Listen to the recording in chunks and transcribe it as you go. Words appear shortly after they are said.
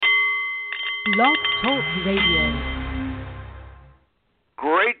Blog Talk Radio.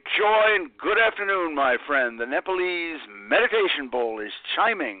 Great joy and good afternoon, my friend. The Nepalese Meditation Bowl is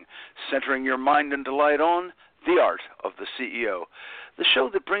chiming, centering your mind and delight on The Art of the CEO, the show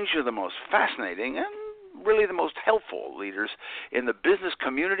that brings you the most fascinating and really the most helpful leaders in the business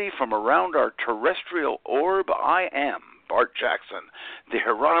community from around our terrestrial orb. I am Bart Jackson, the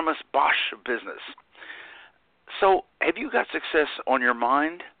Hieronymus Bosch of business. So, have you got success on your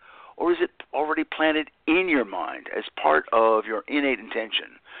mind? Or is it already planted in your mind as part of your innate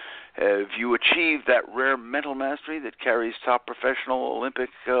intention? Have you achieved that rare mental mastery that carries top professional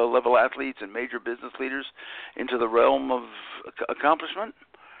Olympic-level athletes and major business leaders into the realm of accomplishment?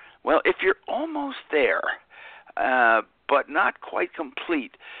 Well, if you're almost there, but not quite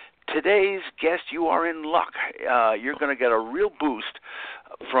complete, today's guest, you are in luck. You're going to get a real boost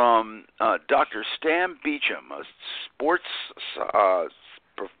from Dr. Stan Beecham, a sports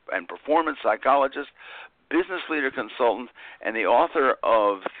and performance psychologist, business leader consultant, and the author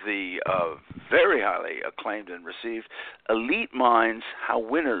of the very highly acclaimed and received Elite Minds, How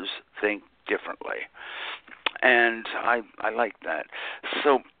Winners Think Differently. And I like that.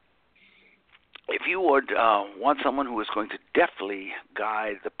 So if you would want someone who is going to deftly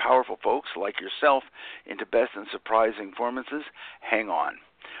guide the powerful folks like yourself into best and surprising performances, hang on.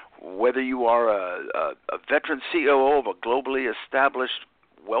 Whether you are a veteran COO of a globally established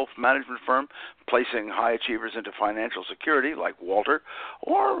wealth management firm placing high achievers into financial security like Walter,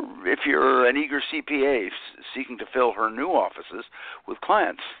 or if you're an eager CPA seeking to fill her new offices with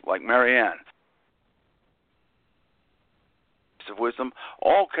clients like Marianne. Of wisdom,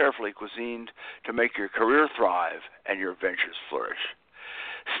 all carefully cuisined to make your career thrive and your ventures flourish.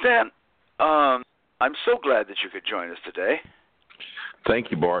 Stan, I'm so glad that you could join us today. Thank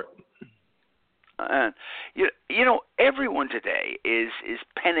you, Bart. And you know, everyone today is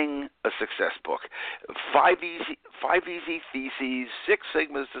penning a success book. Five easy theses, 6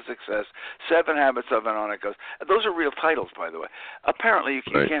 sigmas to success, 7 habits of, and on it goes. Those are real titles, by the way. Apparently, you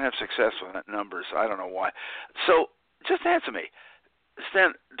can't have success with numbers. I don't know why. So, just answer me,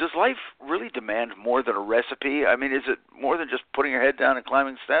 Stan. Does life really demand more than a recipe? I mean, is it more than just putting your head down and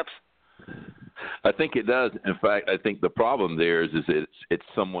climbing steps? I think it does. In fact, I think the problem there is it's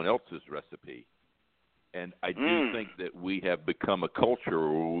someone else's recipe. And I do think that we have become a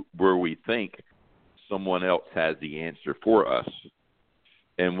culture where we think someone else has the answer for us.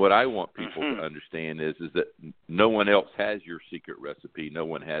 And what I want people to understand is that no one else has your secret recipe. No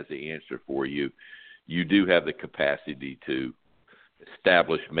one has the answer for you. You do have the capacity to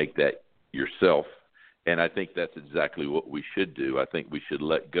make that yourself. And I think that's exactly what we should do. I think we should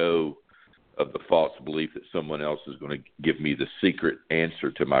let go of the false belief that someone else is going to give me the secret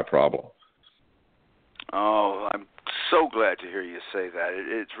answer to my problem. Oh, I'm so glad to hear you say that.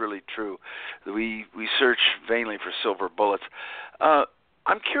 It's really true. We search vainly for silver bullets.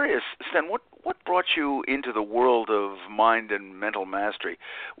 I'm curious, Stan, what brought you into the world of mind and mental mastery?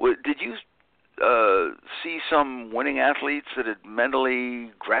 Did you see some winning athletes that had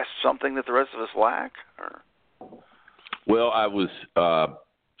mentally grasped something that the rest of us lack? Or? Well, I was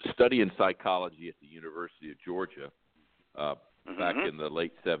studying psychology at the University of Georgia back in the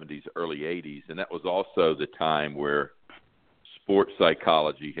late 70s, early 80s, and that was also the time where sports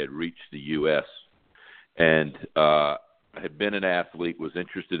psychology had reached the U.S. And I had been an athlete, was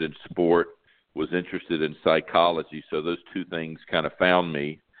interested in sport, was interested in psychology, so those two things kind of found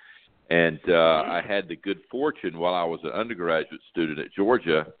me. And I had the good fortune while I was an undergraduate student at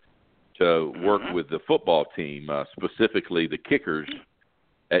Georgia to work with the football team, specifically the kickers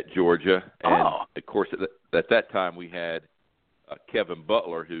at Georgia. And, of course, at that time we had Kevin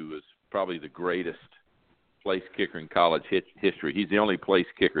Butler, who was probably the greatest place kicker in college history. He's the only place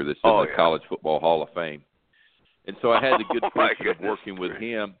kicker that's in the College Football Hall of Fame. And so I had the good fortune of working with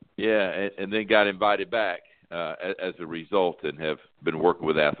him, and then got invited back as a result and have been working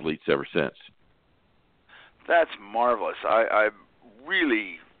with athletes ever since. That's marvelous. I'm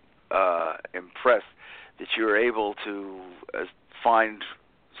really impressed that you're able to find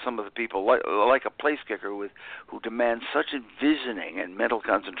some of the people like a place kicker who demand such envisioning and mental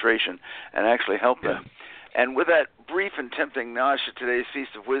concentration and actually help them. And with that brief and tempting nosh to today's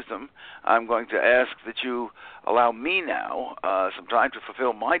Feast of Wisdom, I'm going to ask that you allow me now some time to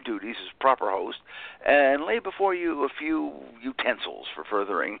fulfill my duties as proper host and lay before you a few utensils for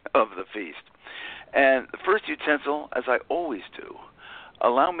furthering of the feast. And the first utensil, as I always do,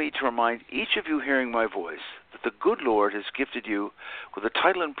 allow me to remind each of you hearing my voice that the good Lord has gifted you with the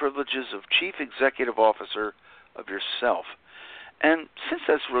title and privileges of Chief Executive Officer of yourself. And since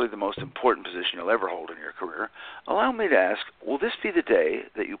that's really the most important position you'll ever hold in your career, allow me to ask, will this be the day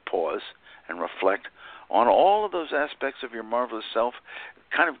that you pause and reflect on all of those aspects of your marvelous self,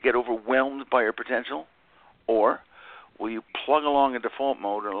 kind of get overwhelmed by your potential? Or will you plug along in default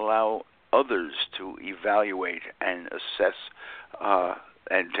mode and allow others to evaluate and assess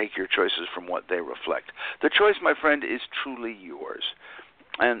and take your choices from what they reflect? The choice, my friend, is truly yours.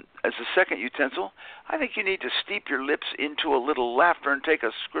 And as a second utensil, I think you need to steep your lips into a little laughter and take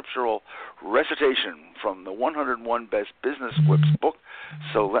a scriptural recitation from the 101 Best Business Quips book.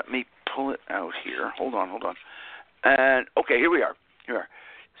 So let me pull it out here. Hold on. And, okay, here we are.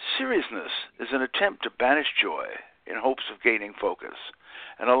 Seriousness is an attempt to banish joy in hopes of gaining focus.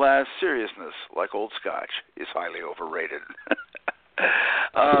 And alas, seriousness, like old scotch, is highly overrated.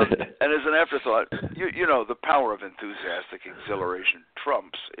 And as an afterthought, you know, the power of enthusiastic exhilaration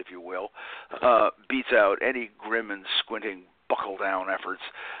trumps, if you will, beats out any grim and squinting buckle-down efforts.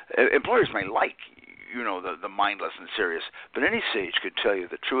 Employers may like, you know, the mindless and serious, but any sage could tell you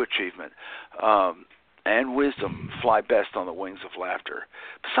that true achievement and wisdom fly best on the wings of laughter.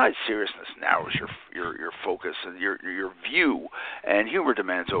 Besides, seriousness narrows your focus and your view, and humor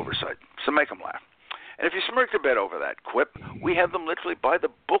demands oversight. So make them laugh. And if you smirk to bed over that quip, we have them literally by the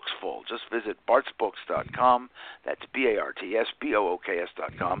books full. Just visit bartsbooks.com, that's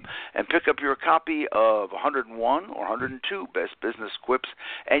BARTSBOOKS.com, and pick up your copy of 101 or 102 Best Business Quips,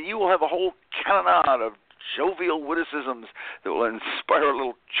 and you will have a whole cannonade of jovial witticisms that will inspire a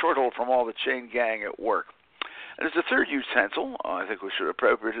little chortle from all the chain gang at work. And as a third utensil, I think we should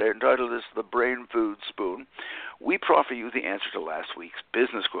appropriately entitle this the Brain Food Spoon, we proffer you the answer to last week's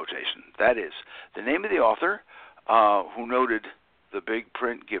business quotation. That is, the name of the author who noted, "The big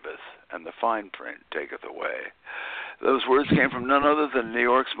print giveth, and the fine print taketh away." Those words came from none other than New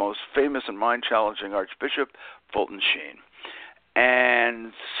York's most famous and mind-challenging Archbishop, Fulton Sheen.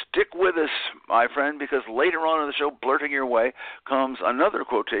 And stick with us, my friend, because later on in the show, blurting your way, comes another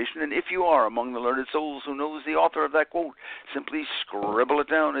quotation. And if you are among the learned souls who knows the author of that quote, simply scribble it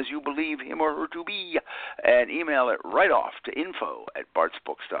down as you believe him or her to be and email it right off to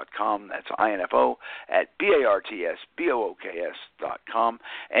info@bartsbooks.com. That's info@BARTSBOOKS.com.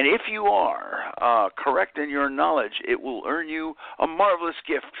 And if you are correct in your knowledge, it will earn you a marvelous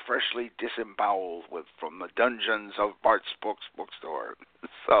gift freshly disemboweled from the dungeons of Bart's Books bookstore.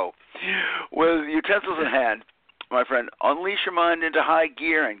 So, with utensils in hand, my friend, unleash your mind into high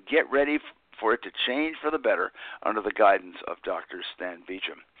gear and get ready for it to change for the better under the guidance of Dr. Stan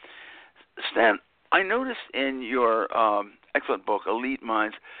Beecham. Stan, I noticed in your excellent book, Elite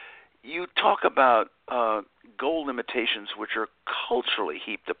Minds, you talk about goal limitations which are culturally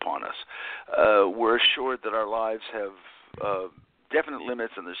heaped upon us. We're assured that our lives have definite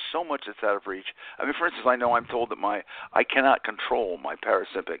limits, and there's so much that's out of reach. I mean, for instance, I'm told that I cannot control my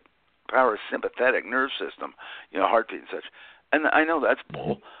parasympathetic nerve system, heartbeat and such. And I know that's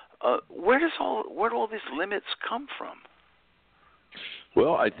bull. Where do all these limits come from?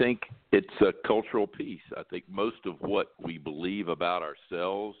 Well, I think it's a cultural piece. I think most of what we believe about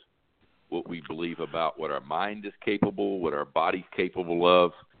ourselves, what we believe about what our mind is capable, what our body's capable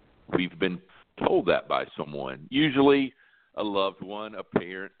of, we've been told that by someone, usually a loved one, a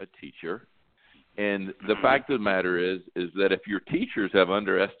parent, a teacher. And the fact of the matter is that if your teachers have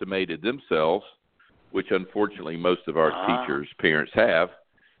underestimated themselves, which unfortunately most of our teachers, parents have,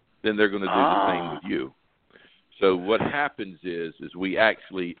 then they're going to do the same with you. So what happens is we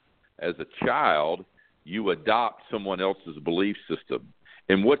actually, as a child, you adopt someone else's belief system.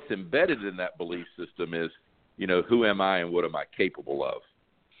 And what's embedded in that belief system is, who am I and what am I capable of?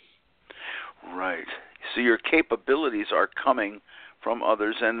 Right. So your capabilities are coming from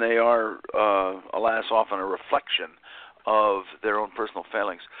others, and they are, alas, often a reflection of their own personal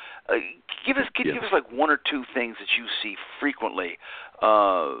failings. Give us like one or two things that you see frequently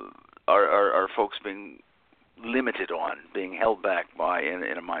are folks being limited on, being held back by in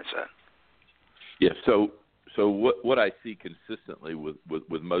a mindset. Yeah. So what I see consistently with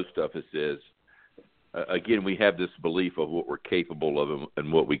most of us is, again, we have this belief of what we're capable of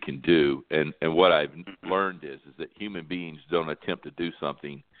and what we can do. And what I've learned is that human beings don't attempt to do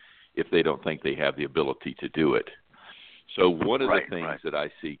something if they don't think they have the ability to do it. So one of the things that I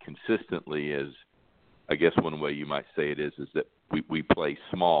see consistently is, I guess one way you might say it is that we play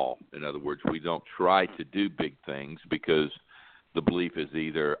small. In other words, we don't try to do big things because the belief is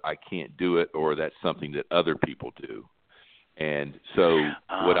either I can't do it or that's something that other people do. And so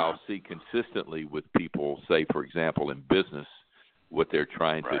what I'll see consistently with people, say, for example, in business, what they're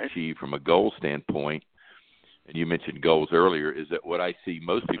trying to achieve from a goal standpoint, and you mentioned goals earlier, is that what I see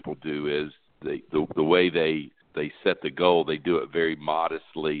most people do is the way they they set the goal, they do it very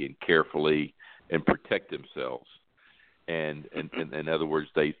modestly and carefully and protect themselves. And in other words,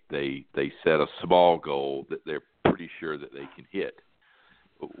 they set a small goal that they're pretty sure that they can hit.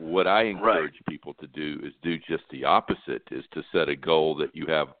 What I encourage people to do is do just the opposite, is to set a goal that you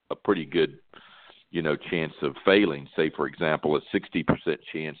have a pretty good, chance of failing. Say, for example, a 60%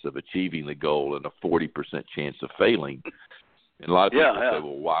 chance of achieving the goal and a 40% chance of failing. And a lot of people say,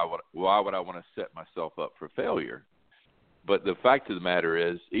 well, why would I want to set myself up for failure? But the fact of the matter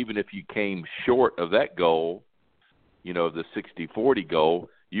is, even if you came short of that goal, the 60-40 goal,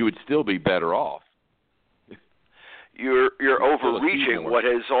 you would still be better off. You're overreaching what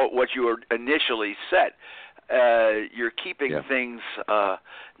you initially set. You're keeping things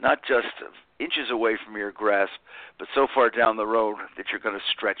not just inches away from your grasp, but so far down the road that you're going to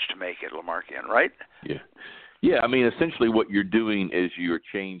stretch to make it, Lamarckian, right? Yeah. Yeah, I mean, essentially what you're doing is you're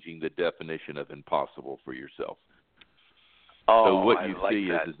changing the definition of impossible for yourself. So what you see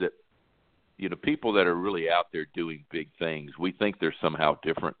is that, people that are really out there doing big things, we think they're somehow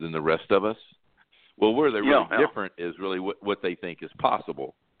different than the rest of us. Well, where they're really different is really what they think is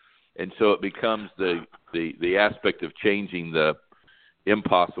possible. And so it becomes the aspect of changing the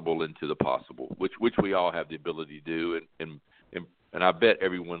impossible into the possible, which we all have the ability to do. And I bet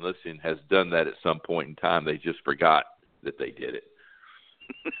everyone listening has done that at some point in time. They just forgot that they did it.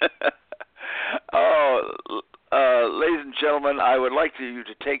 Ladies and gentlemen, I would like you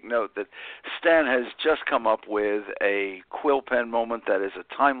to take note that Stan has just come up with a quill pen moment that is a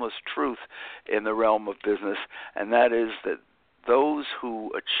timeless truth in the realm of business, and that is that those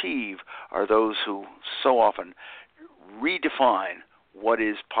who achieve are those who so often redefine what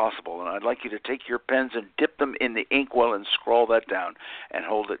is possible. And I'd like you to take your pens and dip them in the inkwell and scroll that down and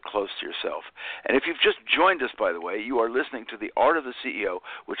hold it close to yourself. And if you've just joined us, by the way, you are listening to The Art of the CEO,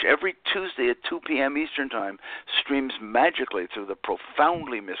 which every Tuesday at 2 p.m. Eastern Time streams magically through the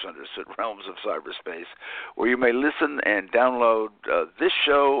profoundly misunderstood realms of cyberspace, where you may listen and download this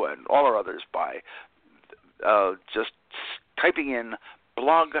show and all our others by just typing in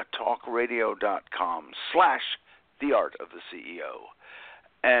blogtalkradio.com/The Art of the CEO.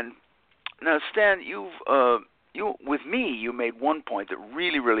 And now, Stan, you with me, you made one point that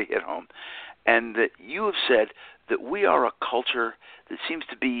really, really hit home, and that you have said that we are a culture that seems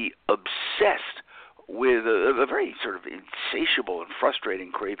to be obsessed with a very sort of insatiable and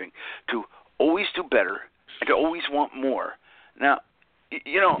frustrating craving to always do better and to always want more. Now,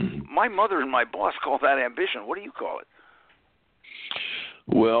 my mother and my boss call that ambition. What do you call it?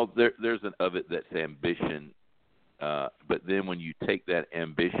 Well, there's an of it that's ambition. But then when you take that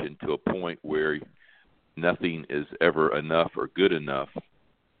ambition to a point where nothing is ever enough or good enough,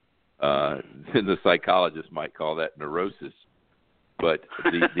 then the psychologist might call that neurosis. But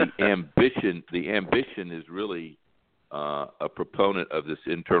the ambition is really a proponent of this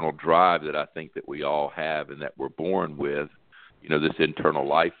internal drive that I think that we all have and that we're born with, this internal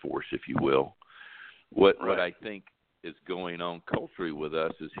life force, if you will. What I think is going on culturally with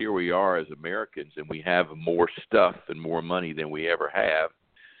us is here we are as Americans, and we have more stuff and more money than we ever have,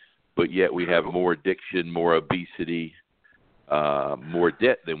 but yet we have more addiction, more obesity, more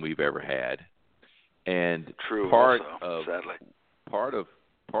debt than we've ever had. And part of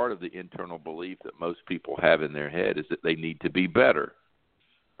the internal belief that most people have in their head is that they need to be better,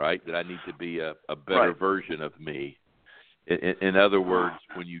 right? That I need to be a better version of me. In other words,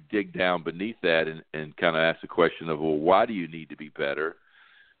 when you dig down beneath that and kind of ask the question of, well, why do you need to be better?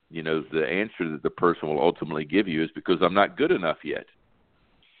 The answer that the person will ultimately give you is because I'm not good enough yet.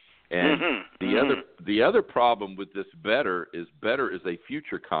 And the other problem with this better is a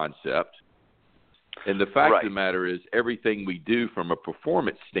future concept. And the fact of the matter is everything we do from a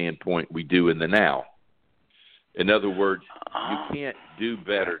performance standpoint, we do in the now. In other words, you can't do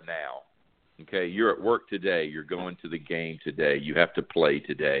better now. Okay, you're at work today. You're going to the game today. You have to play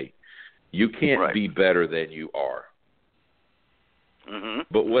today. You can't be better than you are.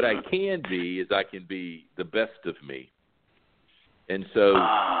 But what I can be is I can be the best of me. And so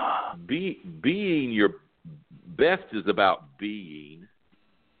being your best is about being,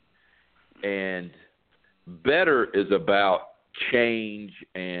 and better is about change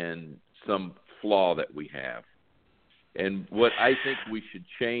and some flaw that we have. And what I think we should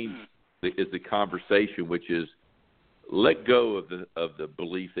change is the conversation, which is let go of the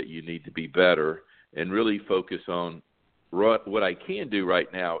belief that you need to be better and really focus on what I can do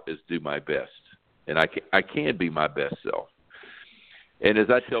right now is do my best, and I can be my best self. And as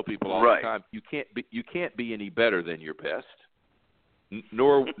I tell people all the time, you can't be any better than your best,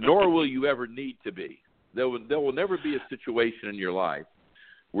 nor will you ever need to be. There will never be a situation in your life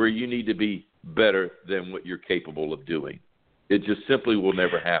where you need to be better than what you're capable of doing. It just simply will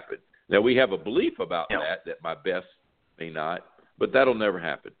never happen. Now, we have a belief about that my best may not, but that'll never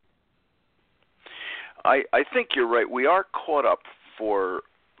happen. I think you're right. We are caught up for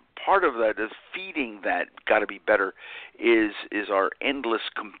part of that is feeding that got to be better is our endless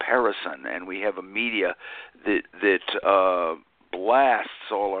comparison, and we have a media that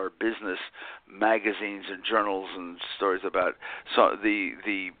blasts all our business magazines and journals and stories about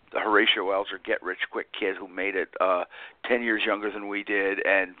the Horatio Alger get-rich-quick kid who made it 10 years younger than we did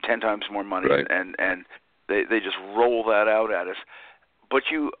and 10 times more money, right. and they just roll that out at us. But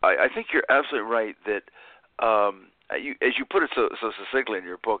I think you're absolutely right that as you put it so succinctly in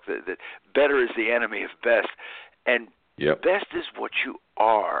your book, that better is the enemy of best, and best is what you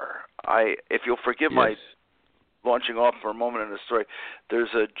are. If you'll forgive my launching off for a moment in a story, there's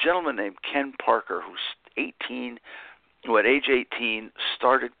a gentleman named Ken Parker who's 18, who at age 18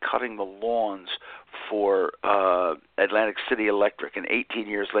 started cutting the lawns for Atlantic City Electric, and 18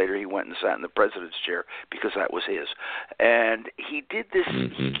 years later he went and sat in the president's chair because that was his. And he did this,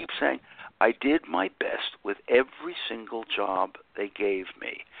 he keeps saying, I did my best with every single job they gave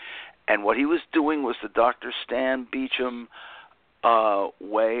me. And what he was doing was the Dr. Stan Beecham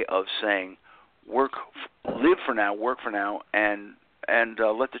way of saying, live for now, work for now, and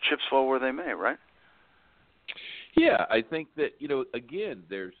let the chips fall where they may, right? Yeah, I think that, again,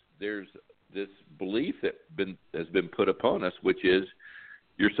 there's this belief that has been put upon us, which is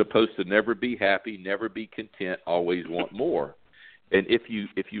you're supposed to never be happy, never be content, always want more. And if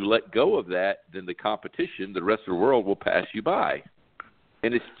you let go of that, then the competition, the rest of the world will pass you by.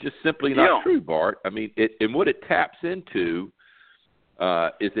 And it's just simply not true, Bart. I mean, and what it taps into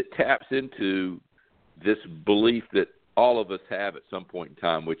is it taps into this belief that all of us have at some point in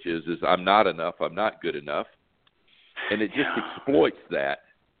time, which is I'm not enough, I'm not good enough. And it just exploits that,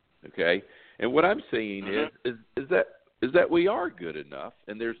 okay? And what I'm saying is that we are good enough,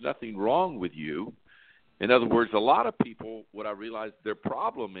 and there's nothing wrong with you. In other words, a lot of people, what I realize their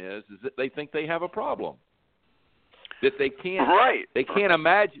problem is that they think they have a problem, that they can't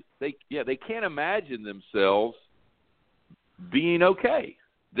imagine they can't imagine themselves being okay,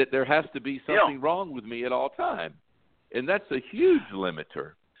 that there has to be something wrong with me at all time, and that's a huge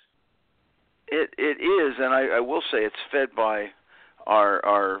limiter. It is, and I will say it's fed by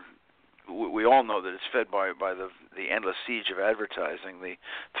our we all know that it's fed by the endless siege of advertising, the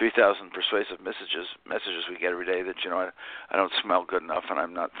 3,000 persuasive messages we get every day that I don't smell good enough and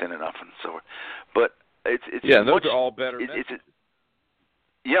I'm not thin enough and so forth. But it's those are all better messages.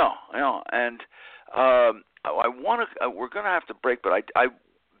 And I want to. We're going to have to break, but I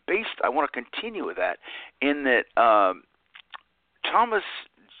want to continue with that in that Thomas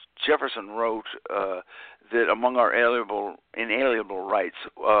Jefferson wrote that among our inalienable rights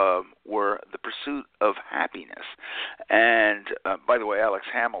were the pursuit of happiness. And by the way, Alex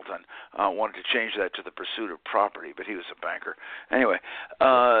Hamilton wanted to change that to the pursuit of property, but he was a banker. Anyway,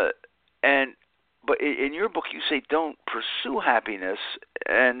 but in your book you say don't pursue happiness,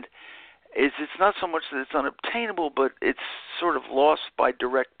 and it's not so much that it's unobtainable, but it's sort of lost by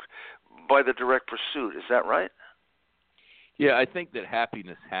the direct pursuit. Is that right? Yeah, I think that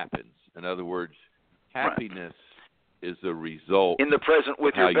happiness happens. In other words, happiness is the result in the present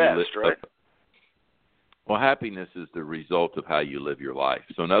with your best, right? Well, happiness is the result of how you live your life.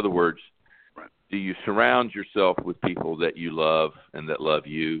 So, in other words, do you surround yourself with people that you love and that love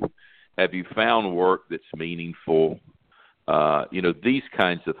you? Have you found work that's meaningful? These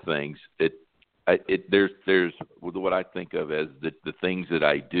kinds of things. There's what I think of as the things that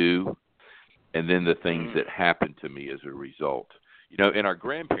I do, and then the things that happen to me as a result. In our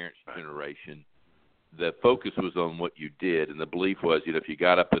grandparents' generation, the focus was on what you did, and the belief was, if you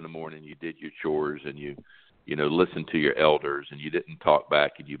got up in the morning, you did your chores, and you listened to your elders, and you didn't talk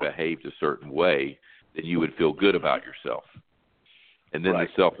back, and you behaved a certain way, then you would feel good about yourself. And then the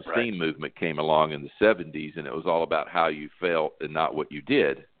self-esteem movement came along in the 70s, and it was all about how you felt and not what you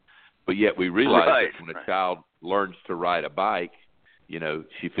did. But yet we realized that when a child learns to ride a bike,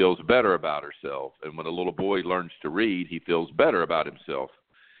 she feels better about herself. And when a little boy learns to read, he feels better about himself.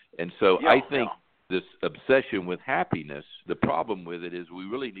 And so I think this obsession with happiness, the problem with it is we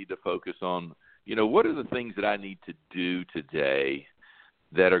really need to focus on, what are the things that I need to do today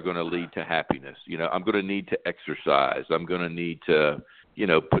that are going to lead to happiness? I'm going to need to exercise. I'm going to need to,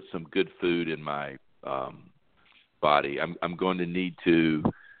 put some good food in my body. I'm going to need to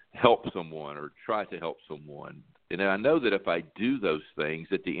help someone or try to help someone. And I know that if I do those things,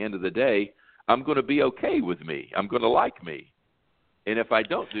 at the end of the day, I'm going to be okay with me. I'm going to like me. And if I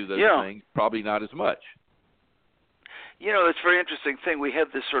don't do those things, probably not as much. It's a very interesting thing. We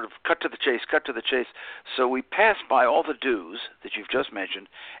have this sort of cut to the chase. So we pass by all the do's that you've just mentioned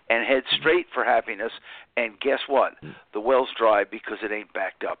and head straight for happiness. And guess what? The well's dry because it ain't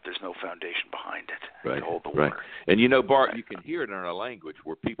backed up. There's no foundation behind it to hold the water. Right. And Bart, you can hear it in our language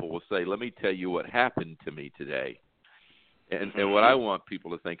where people will say, "Let me tell you what happened to me today." And what I want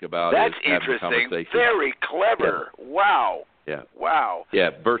people to think about is having a conversation. Very clever. Yeah. Wow. Yeah. Wow.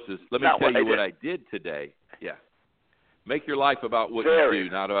 Yeah. Versus, let me tell you what I did today. Yeah. Make your life about what you do,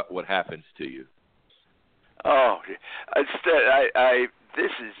 not about what happens to you. Oh, this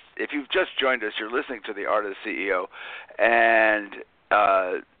is, if you've just joined us, you're listening to The Art of the CEO, and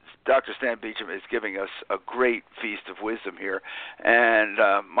Dr. Stan Beecham is giving us a great feast of wisdom here, and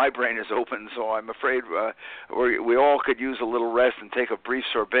my brain is open, so I'm afraid we all could use a little rest and take a brief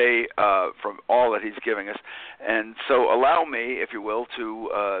sorbet from all that he's giving us. And so allow me, if you will,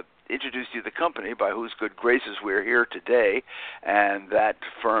 to introduce you to the company by whose good graces we're here today, and that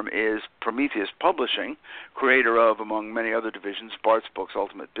firm is Prometheus Publishing, creator of, among many other divisions, Bart's Books,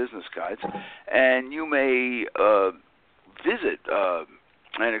 Ultimate Business Guides. And you may visit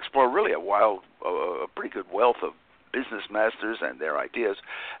and explore really a pretty good wealth of business masters and their ideas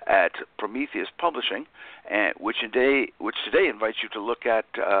at Prometheus Publishing, and which today invites you to look at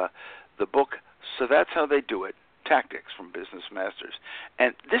the book So That's How They Do It, Tactics from Business Masters.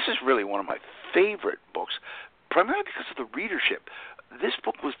 And this is really one of my favorite books, primarily because of the readership. This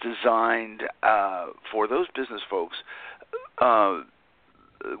book was designed for those business folks,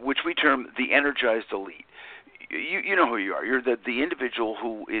 which we term the energized elite. You know who you are. You're the individual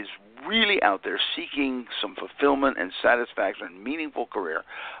who is really out there seeking some fulfillment and satisfaction and meaningful career,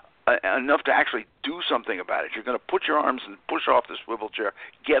 enough to actually do something about it. You're going to put your arms and push off the swivel chair,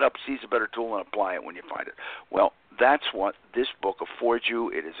 get up, seize a better tool, and apply it when you find it. Well, that's what this book affords you.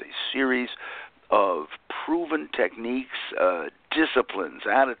 It is a series of proven techniques, disciplines,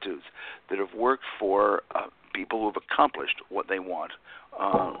 attitudes that have worked for people who have accomplished what they want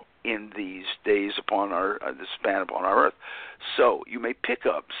in these days upon the span upon our earth. So you may pick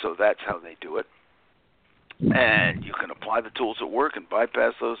up So That's How They Do It, and you can apply the tools that work and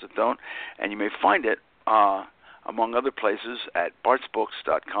bypass those that don't, and you may find it, among other places, at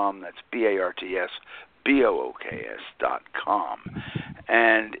bartsbooks.com. That's BARTSBOOKS.com.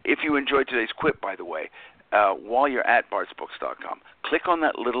 And if you enjoyed today's quip, by the way, while you're at bartsbooks.com, click on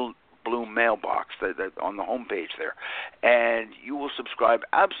that little blue mailbox that on the home page there, and you will subscribe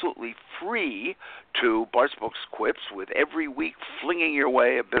absolutely free to Bart's Books Quips, with every week flinging your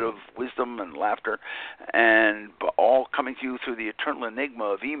way a bit of wisdom and laughter, and all coming to you through the eternal enigma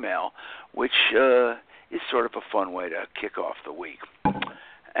of email, which is sort of a fun way to kick off the week.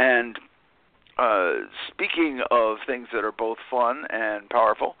 And speaking of things that are both fun and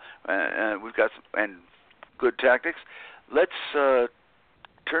powerful, and we've got and good tactics, let's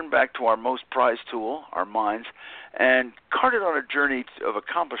turn back to our most prized tool, our minds, and cart it on a journey of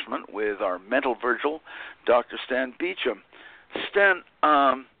accomplishment with our mental Virgil, Dr. Stan Beecham. Stan,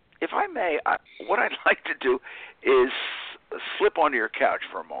 if I may, what I'd like to do is slip onto your couch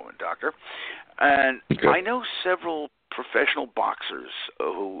for a moment, Doctor. And okay. I know several professional boxers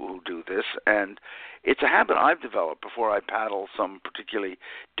who do this, and it's a habit I've developed before I paddle some particularly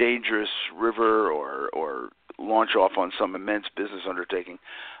dangerous river or launch off on some immense business undertaking.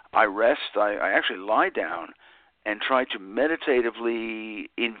 I rest, I actually lie down and try to meditatively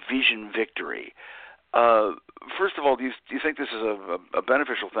envision victory. First of all, do you think this is a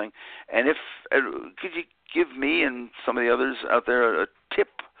beneficial thing? And if could you give me and some of the others out there a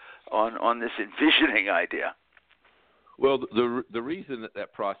tip on this envisioning idea? Well, the reason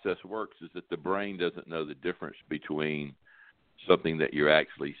that process works is that the brain doesn't know the difference between something that you're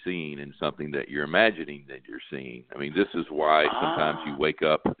actually seeing and something that you're imagining that you're seeing. I mean, this is why sometimes you wake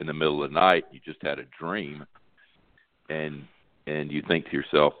up in the middle of the night, you just had a dream, and you think to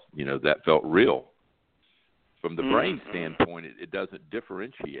yourself, that felt real. From the brain standpoint, it doesn't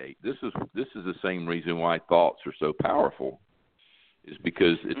differentiate. This is the same reason why thoughts are so powerful, is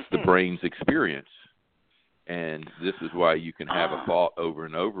because it's the brain's experience. And this is why you can have a thought over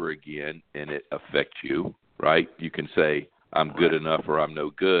and over again, and it affects you, right? You can say, I'm good enough or I'm no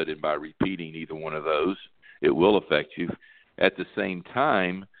good, and by repeating either one of those, it will affect you. At the same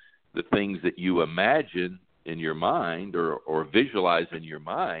time, the things that you imagine in your mind or visualize in your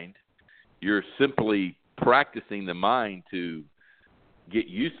mind, you're simply practicing the mind to get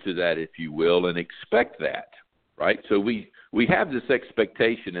used to that, if you will, and expect that, right? So we have this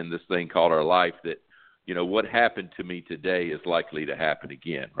expectation in this thing called our life that, what happened to me today is likely to happen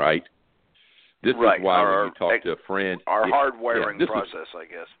again, right? This is why when you talk to a friend... Our hardwiring process, I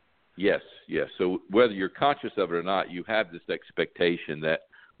guess. Yes. So whether you're conscious of it or not, you have this expectation that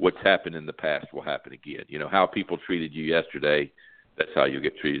what's happened in the past will happen again. You know, how people treated you yesterday, that's how you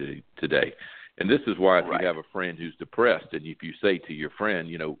get treated today. And this is why if you have a friend who's depressed, and if you say to your friend,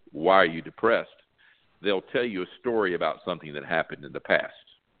 you know, why are you depressed? They'll tell you a story about something that happened in the past.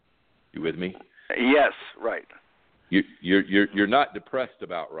 You with me? Yes, right. You're not depressed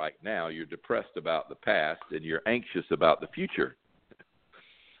about right now. You're depressed about the past, and you're anxious about the future.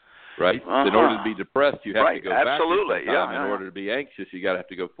 Right? Uh-huh. In order to be depressed, you have to go absolutely. backwards. In order to be anxious, you got to have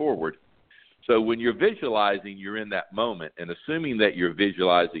to go forward. So when you're visualizing, you're in that moment, and assuming that you're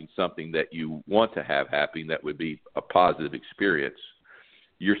visualizing something that you want to have happen, that would be a positive experience.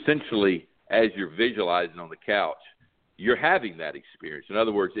 You're essentially, as you're visualizing on the couch, you're having that experience. In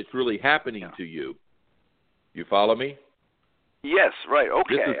other words, it's really happening to you. You follow me? Yes, right.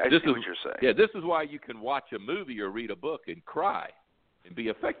 Okay, I see what you're saying. Yeah, this is why you can watch a movie or read a book and cry and be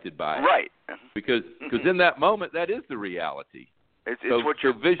affected by it. Right. Because in that moment, that is the reality. It's what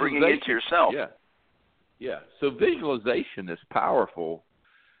you're bringing into yourself. Yeah. So visualization is powerful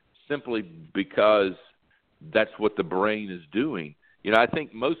simply because that's what the brain is doing. You know, I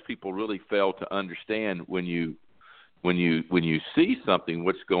think most people really fail to understand when you see something,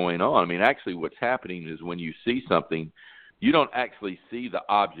 what's going on. I mean, actually what's happening is when you see something, you don't actually see the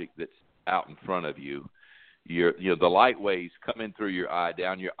object that's out in front of you. The light waves come in through your eye,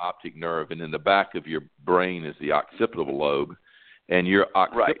 down your optic nerve, and in the back of your brain is the occipital lobe. And your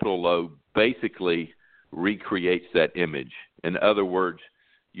occipital lobe basically recreates that image. In other words,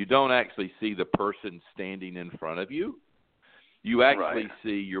 you don't actually see the person standing in front of you. You actually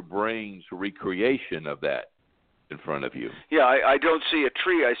see your brain's recreation of that in front of you. Yeah, I don't see a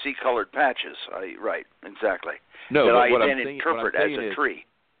tree. I see colored patches. Exactly. No, that but I what then I'm saying, interpret as a tree.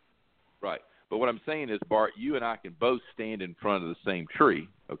 Right. But what I'm saying is, Bart, you and I can both stand in front of the same tree,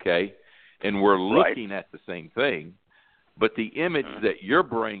 okay? And we're looking at the same thing, but the image that your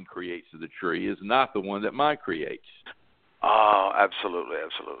brain creates of the tree is not the one that mine creates. Oh, absolutely. I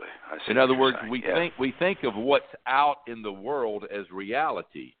see. In other words, we think of what's out in the world as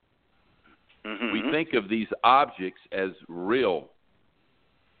reality. Mm-hmm. We think of these objects as real,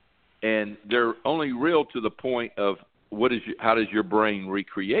 and they're only real to the point of how does your brain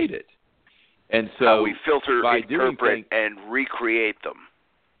recreate it? And so how we filter, interpret, things, and recreate them.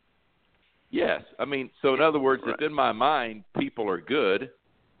 Yes. I mean, so in other words, if in my mind people are good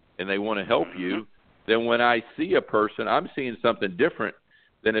and they want to help you, then when I see a person, I'm seeing something different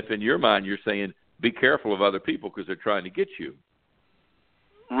than if in your mind you're saying, be careful of other people because they're trying to get you.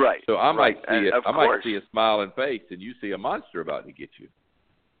 Right. So I might see a smiling face and you see a monster about to get you.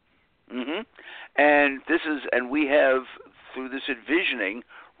 Mm-hmm. And we have, through this envisioning,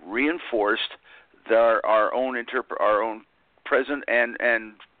 reinforced our own present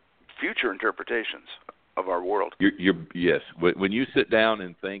and future interpretations of our world. Yes. When you sit down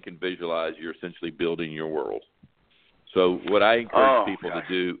and think and visualize, you're essentially building your world. So what I encourage people to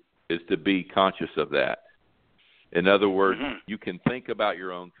do is to be conscious of that. In other words, you can think about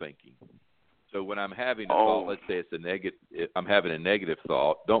your own thinking. So when I'm having a thought, let's say I'm having a negative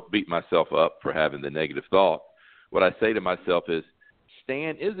thought, don't beat myself up for having the negative thought. What I say to myself is,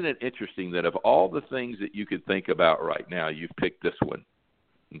 Stan, isn't it interesting that of all the things that you could think about right now, you've picked this one?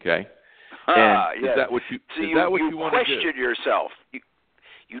 Okay? And is that what you want to do? You question yourself.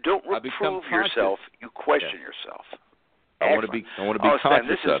 You don't reprove yourself. You question yourself. I want to be conscious Stan,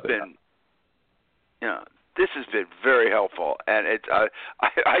 this has of it. been, this has been very helpful, and I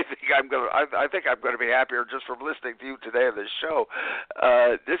think I'm going to be happier just from listening to you today on this show.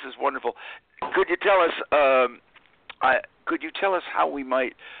 This is wonderful. Could you tell us how we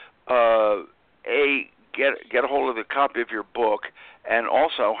might get a hold of the copy of your book, and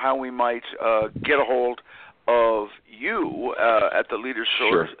also how we might get a hold of you at the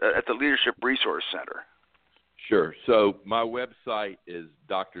Leadership Resource Center? Sure. So my website is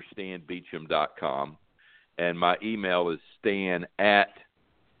drstanbeecham.com, and my email is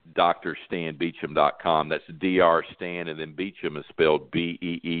stan@drstanbeecham.com. That's Dr. Stan, and then Beecham is spelled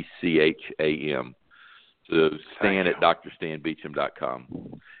Beecham. So stan@drstanbeecham.com.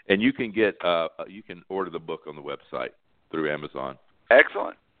 And you can you can order the book on the website through Amazon.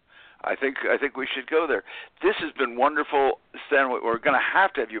 Excellent. I think we should go there. This has been wonderful, Stan. We're going to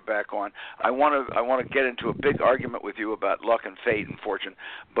have you back on. I want to get into a big argument with you about luck and fate and fortune,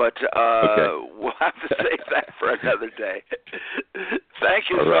 but we'll have to save that for another day. Thank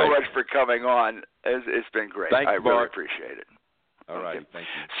you so much for coming on. It's been great. Thanks, I Bart. really appreciate it. All right, thank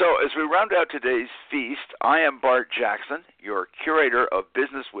you. So as we round out today's feast, I am Bart Jackson, your curator of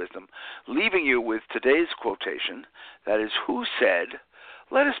business wisdom, leaving you with today's quotation. That is, who said,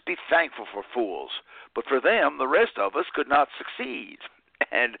 Let us be thankful for fools, but for them, the rest of us could not succeed.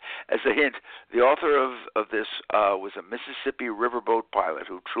 And as a hint, the author of this was a Mississippi riverboat pilot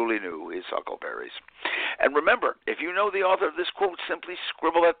who truly knew his huckleberries. And remember, if you know the author of this quote, simply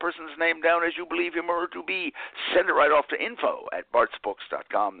scribble that person's name down as you believe him or her to be. Send it right off to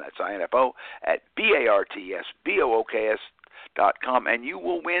info@bartsbooks.com. That's INFO at BARTSBOOKS.com. And you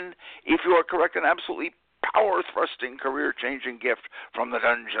will win, if you are correct, an absolutely power-thrusting, career-changing gift from the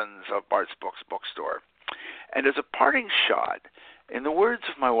dungeons of Bart's Books bookstore. And as a parting shot, in the words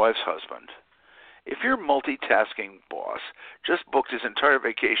of my wife's husband, if your multitasking boss just booked his entire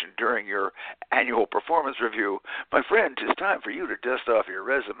vacation during your annual performance review, my friend, 'tis time for you to dust off your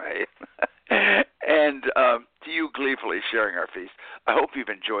resume. And to you gleefully sharing our feast, I hope you've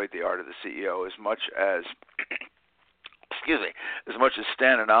enjoyed The Art of the CEO as much as, as much as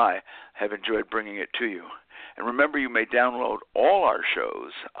Stan and I have enjoyed bringing it to you. And remember, you may download all our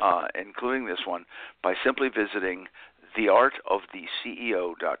shows, including this one, by simply visiting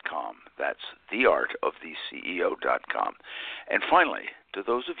theartoftheceo.com. That's theartoftheceo.com. And finally, to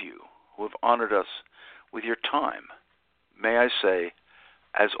those of you who have honored us with your time, may I say,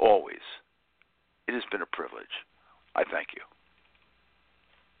 as always, it has been a privilege. I thank you.